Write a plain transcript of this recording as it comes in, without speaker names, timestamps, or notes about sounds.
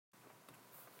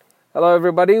Hello,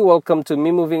 everybody. Welcome to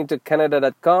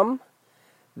memovingtocanada.com.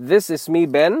 This is me,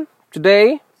 Ben.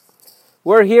 Today,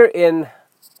 we're here in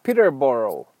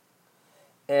Peterborough.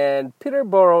 And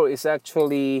Peterborough is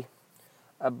actually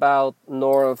about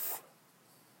north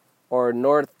or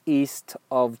northeast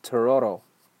of Toronto.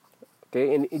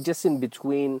 Okay, and just in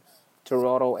between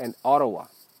Toronto and Ottawa.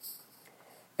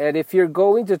 And if you're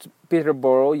going to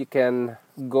Peterborough, you can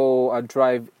go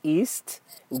drive east,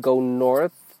 go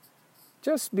north,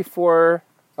 just before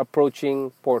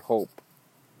approaching Port Hope.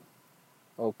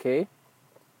 Okay,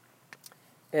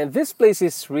 and this place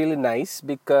is really nice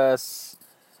because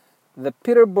the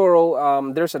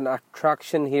Peterborough, there's an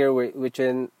attraction here which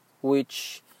it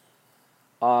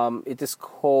is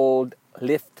called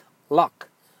Lift Lock.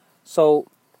 So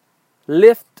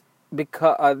lift,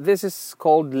 because this is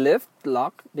called Lift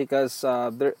Lock because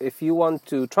if you want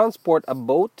to transport a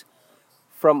boat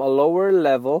from a lower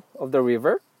level of the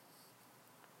river,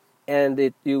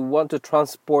 and you want to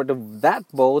transport that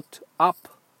boat up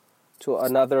to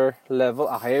another level,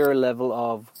 a higher level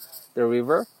of the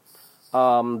river,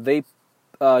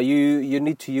 you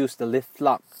need to use the lift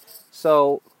lock.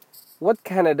 So what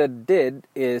Canada did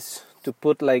is to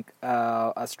put like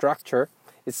a structure.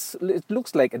 It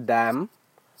looks like a dam.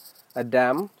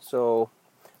 So,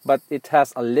 but it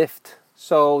has a lift.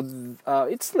 So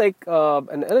it's like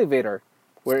an elevator,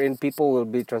 wherein people will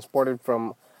be transported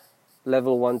from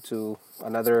level 1 to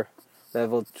another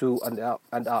level 2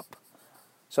 and up.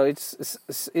 So it's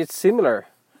similar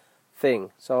thing.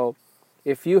 So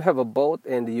if you have a boat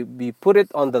and you put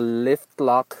it on the lift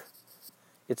lock,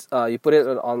 you put it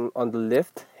on the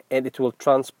lift, and it will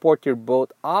transport your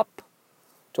boat up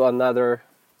to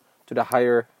the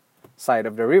higher side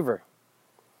of the river.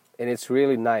 And it's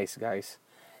really nice, guys.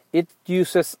 It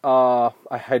uses a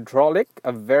hydraulic,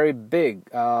 a very big,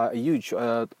 huge.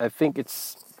 I think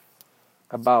it's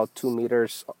about 2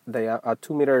 meters,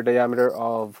 2 meter diameter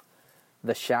of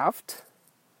the shaft,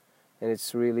 and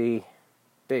it's really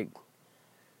big.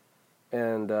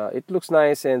 And it looks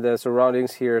nice, and the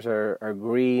surroundings here are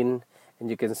green, and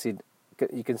you can see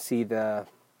the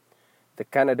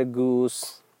Canada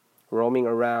Goose roaming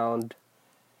around.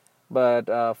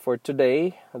 But for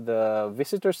today, the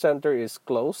visitor center is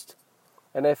closed,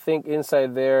 and I think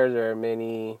inside there are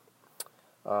many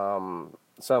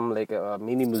some like a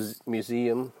mini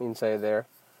museum inside there,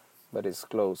 but it's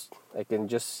closed. I can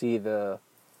just see the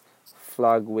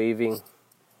flag waving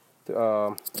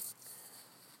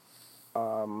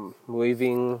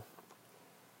waving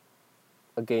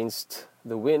against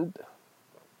the wind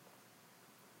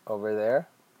over there.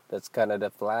 That's Canada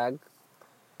flag.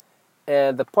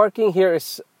 And the parking here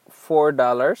is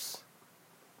 $4,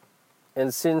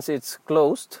 and since it's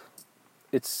closed,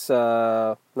 it's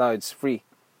now it's free.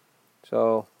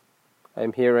 So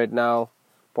I'm here right now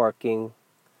parking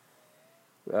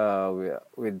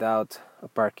without a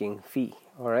parking fee.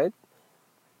 All right.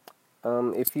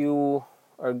 If you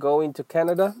are going to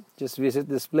Canada, just visit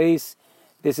this place.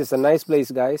 This is a nice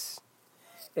place, guys.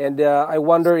 And I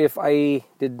wonder, if I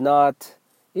did not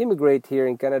immigrate here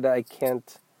in Canada, I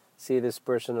can't see this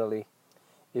personally.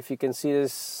 If you can see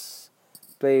this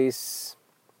place,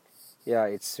 yeah,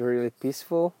 it's really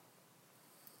peaceful.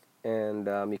 And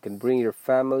you can bring your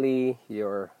family,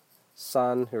 your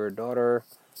son, your daughter,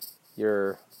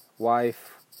 your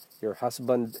wife, your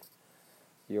husband,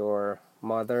 your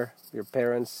mother, your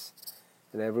parents,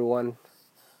 and everyone.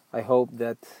 I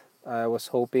was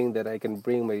hoping that I can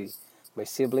bring my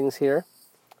siblings here,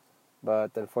 but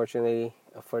unfortunately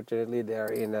they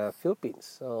are in the Philippines.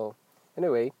 So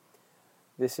anyway,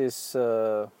 this is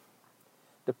the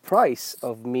price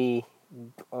of me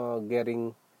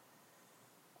getting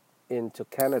into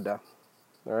Canada.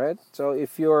 All right. So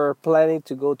if you're planning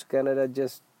to go to Canada,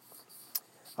 just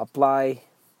apply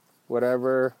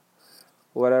whatever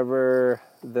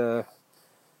the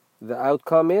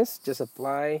outcome is. Just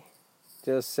apply.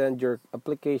 Just send your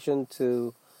application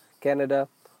to Canada.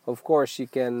 Of course, you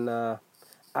can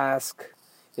ask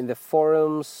in the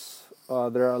forums.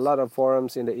 There are a lot of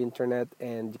forums in the internet,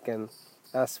 and you can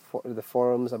ask for the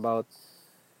forums about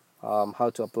how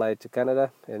to apply to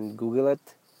Canada and Google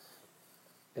it.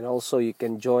 And also, you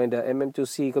can join the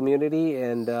MM2C community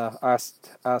and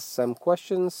ask some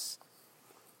questions.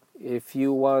 If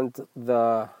you want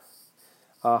the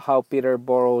how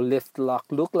Peterborough lift lock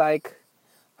look like,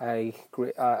 I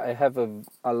have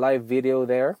a live video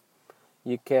there.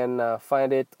 You can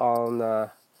find it on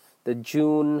the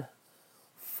June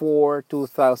 4,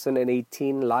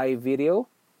 2018 live video,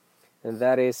 and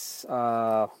that is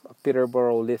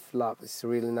Peterborough lift lock. It's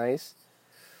really nice.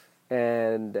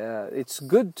 and it's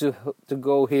good to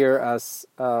go here as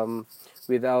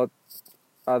without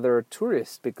other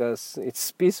tourists because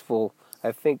it's peaceful.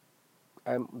 I think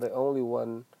I'm the only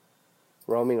one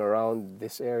roaming around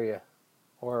this area,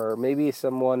 or maybe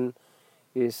someone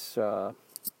is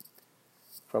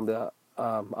from the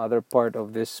other part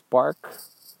of this park.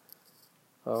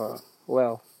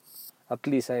 Well, at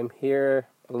least I'm here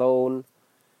alone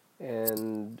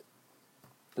and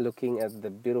looking at the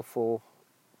beautiful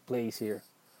place here.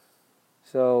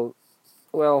 So,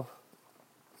 well,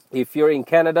 if you're in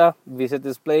Canada, visit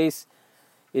this place.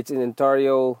 It's in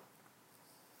Ontario.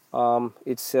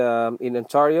 It's in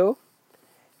Ontario,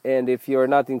 and if you're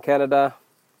not in Canada,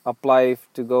 apply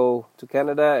to go to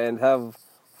Canada and have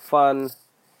fun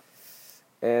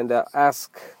and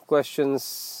ask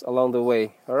questions along the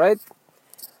way. All right.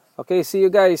 Okay. See you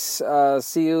guys.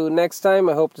 See you next time.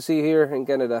 I hope to see you here in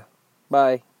Canada.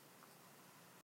 Bye.